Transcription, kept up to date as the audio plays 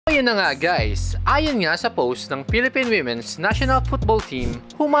ayun na nga guys, ayon nga sa post ng Philippine Women's National Football Team,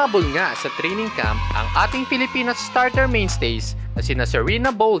 humabol nga sa training camp ang ating Filipinas starter mainstays na sina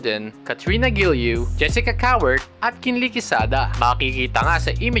Sarina Bolden, Katrina Gilliu, Jessica Cowart at Kinli Quezada. Makikita nga sa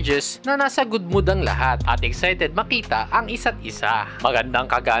images na nasa good mood ang lahat at excited makita ang isa't isa.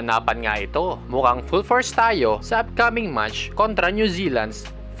 Magandang kaganapan nga ito. Mukhang full force tayo sa upcoming match kontra New Zealand's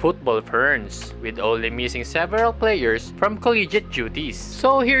Football Ferns, with only missing several players from collegiate duties.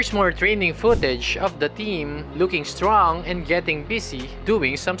 So here's more training footage of the team looking strong and getting busy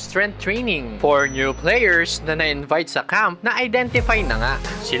doing some strength training. 4 new players na na-invite sa camp na identify na nga.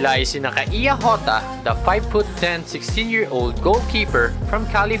 Sila ay sina Kaiya Jota, the 5'10", 16-year-old goalkeeper from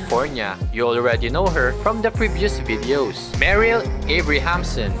California. You already know her from the previous videos. Meryll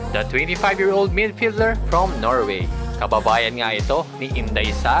Abrahamsen, the 25-year-old midfielder from Norway. Kababayan nga ito ni Inday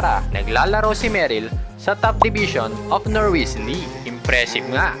Sara. Naglalaro si Meryll sa top division of Norway's league. Impressive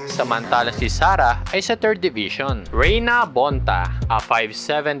nga, samantala si Sara ay sa 3rd division. Reinna Bonta, a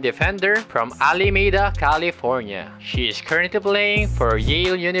 5'7" defender from Alameda, California. She is currently playing for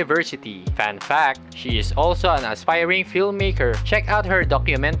Yale University. Fun fact, she is also an aspiring filmmaker. Check out her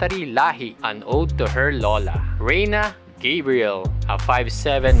documentary Lahi, an ode to her lola. Reinna Gabriel, a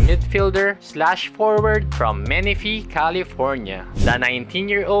 5'7" midfielder/forward from Menifee, California. The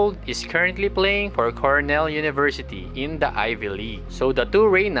 19-year-old is currently playing for Cornell University in the Ivy League. So the two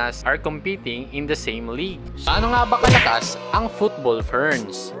Reinas are competing in the same league. Ano nga ba kalakas ang Football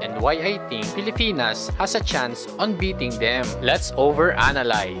Ferns and why I think Filipinas has a chance on beating them? Let's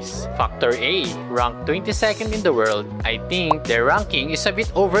overanalyze. Factor A, ranked 22nd in the world. I think their ranking is a bit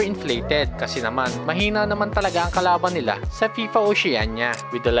overinflated kasi naman mahina naman talaga ang kalaban nila sa FIFA Oceania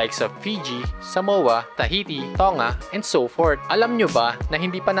with the likes of Fiji, Samoa, Tahiti, Tonga, and so forth. Alam nyo ba na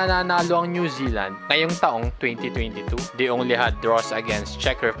hindi pa nananalo ang New Zealand ngayong taong 2022? They only had draws against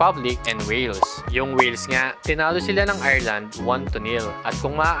Czech Republic and Wales. Yung Wales nga, tinalo sila ng Ireland 1-0. At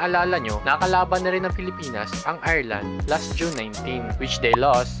kung maaalala nyo, nakalaban na rin ng Pilipinas ang Ireland last June 19, which they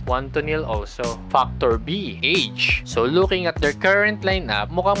lost 1-0 also. Factor B, age. So looking at their current lineup,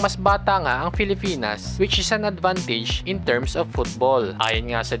 mukhang mas bata nga ang Pilipinas, which is an advantage in terms of football. Ayon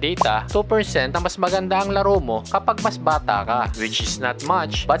nga sa data, 2% na mas maganda ang laro mo kapag mas bata ka, which is not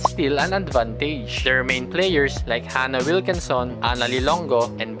much but still an advantage. Their main players like Hannah Wilkinson, Anna Lilongo,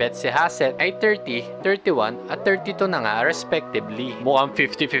 and Betsy Hassett ay 30, 31 at 32 na nga respectively. Mukhang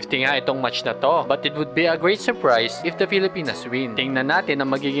 50-50 nga itong match na to, but it would be a great surprise if the Filipinas win. Tingnan natin ang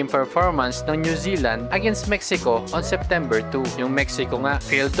magiging performance ng New Zealand against Mexico on September 2. Yung Mexico nga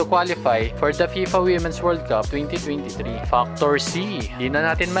failed to qualify for the FIFA Women's World Cup 2023. Factor C, di na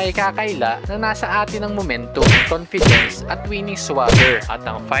natin maikakaila na nasa atin ang momentum, confidence at winning swagger. At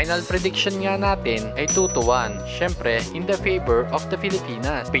ang final prediction nga natin ay 2-1. Syempre, in the favor of the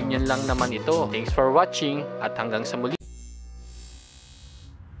Filipinas. Opinion lang naman ito. Thanks for watching at hanggang sa muli.